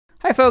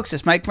folks,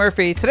 it's Mike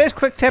Murphy. Today's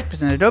quick tip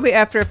is in Adobe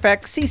After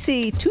Effects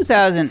CC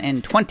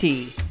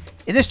 2020.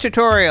 In this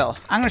tutorial,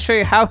 I'm going to show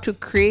you how to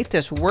create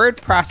this word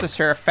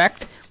processor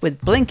effect with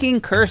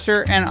blinking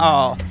cursor and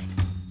all.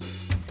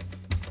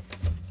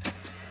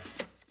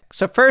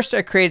 So first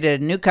I created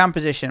a new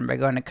composition by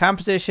going to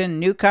Composition,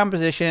 New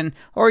Composition,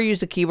 or use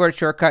the keyboard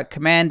shortcut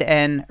Cmd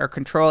N or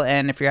Control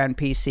N if you're on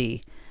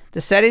PC. The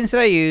settings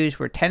that I used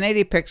were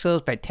 1080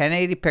 pixels by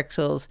 1080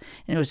 pixels,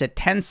 and it was a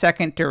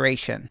 10-second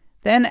duration.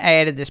 Then I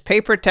added this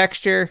paper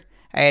texture,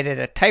 I added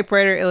a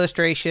typewriter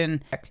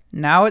illustration.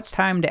 Now it's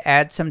time to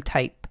add some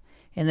type.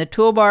 In the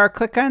toolbar,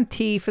 click on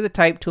T for the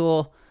type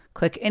tool,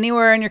 click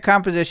anywhere in your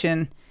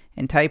composition,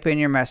 and type in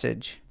your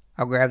message.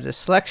 I'll grab the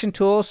selection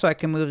tool so I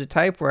can move the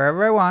type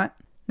wherever I want.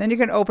 Then you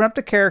can open up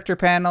the character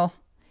panel,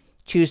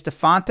 choose the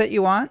font that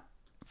you want.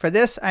 For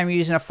this, I'm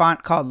using a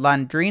font called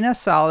Londrina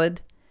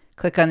Solid.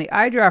 Click on the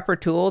eyedropper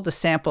tool to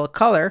sample a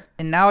color,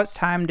 and now it's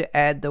time to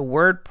add the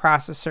word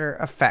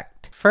processor effect.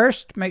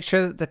 First, make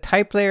sure that the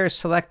type layer is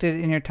selected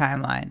in your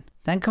timeline.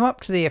 Then come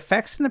up to the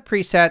effects and the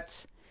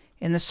presets.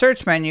 In the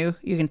search menu,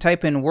 you can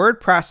type in word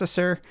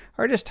processor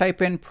or just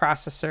type in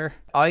processor.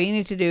 All you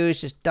need to do is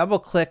just double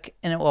click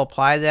and it will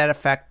apply that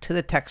effect to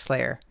the text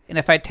layer. And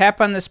if I tap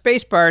on the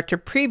spacebar to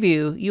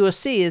preview, you will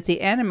see that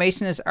the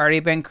animation has already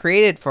been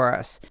created for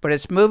us, but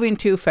it's moving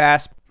too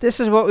fast. This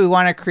is what we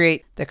want to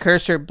create. The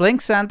cursor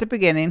blinks on at the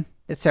beginning,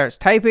 it starts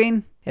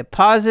typing, it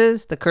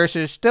pauses, the cursor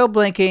is still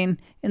blinking,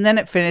 and then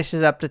it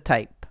finishes up the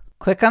type.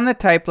 Click on the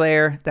type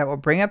layer. That will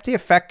bring up the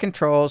effect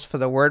controls for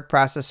the word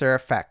processor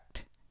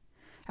effect.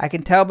 I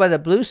can tell by the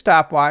blue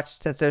stopwatch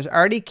that there's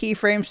already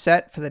keyframes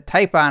set for the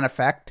type on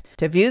effect.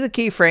 To view the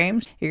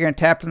keyframes, you're going to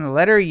tap on the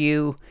letter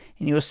U,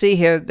 and you will see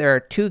here there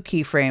are 2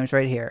 keyframes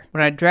right here.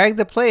 When I drag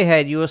the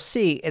playhead, you will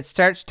see it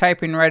starts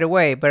typing right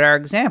away, but our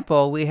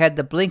example, we had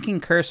the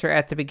blinking cursor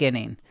at the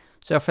beginning.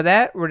 So for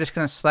that, we're just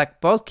going to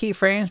select both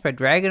keyframes by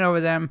dragging over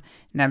them,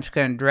 and I'm just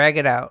going to drag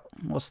it out.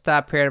 We'll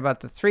stop here at about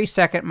the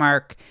 3-second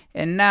mark,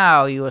 and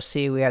now you will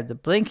see we have the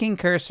blinking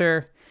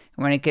cursor.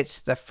 When it gets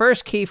to the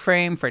first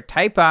keyframe for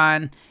type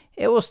on,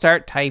 it will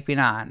start typing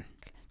on.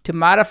 To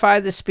modify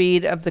the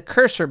speed of the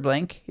cursor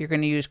blink, you're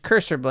going to use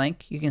cursor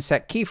blink. You can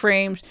set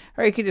keyframes,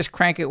 or you can just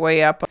crank it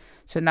way up.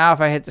 So now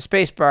if I hit the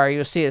space bar,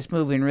 you'll see it's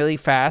moving really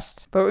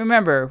fast. But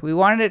remember, we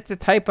wanted it to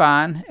type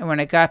on, and when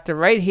it got to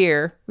right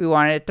here, we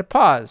wanted it to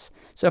pause.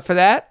 So for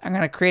that, I'm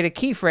going to create a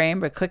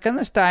keyframe by clicking on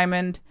this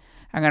diamond.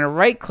 I'm going to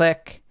right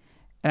click,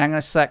 and I'm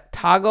going to select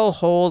Toggle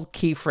Hold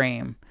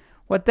Keyframe.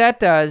 What that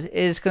does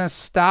is going to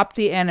stop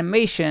the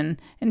animation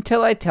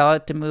until I tell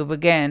it to move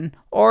again,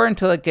 or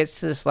until it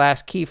gets to this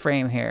last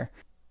keyframe here.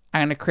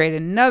 I'm going to create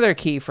another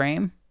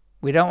keyframe.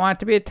 We don't want it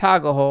to be a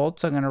toggle hold,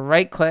 so I'm going to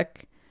right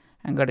click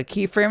and go to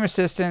Keyframe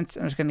Assistance.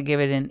 I'm just going to give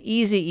it an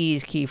Easy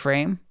Ease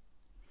keyframe.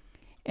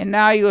 And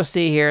now you'll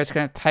see here it's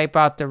going to type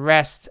out the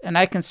rest, and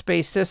I can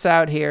space this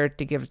out here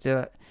to give it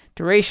the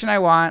duration I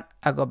want.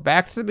 I'll go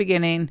back to the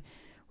beginning.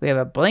 We have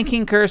a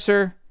blinking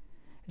cursor.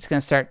 It's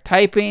going to start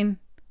typing.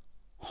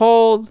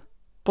 Hold,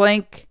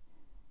 blink,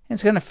 and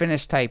it's going to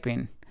finish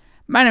typing.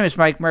 My name is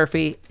Mike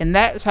Murphy, and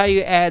that is how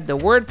you add the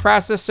word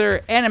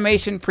processor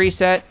animation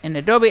preset in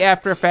Adobe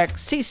After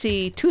Effects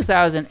CC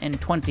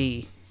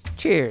 2020.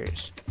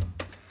 Cheers.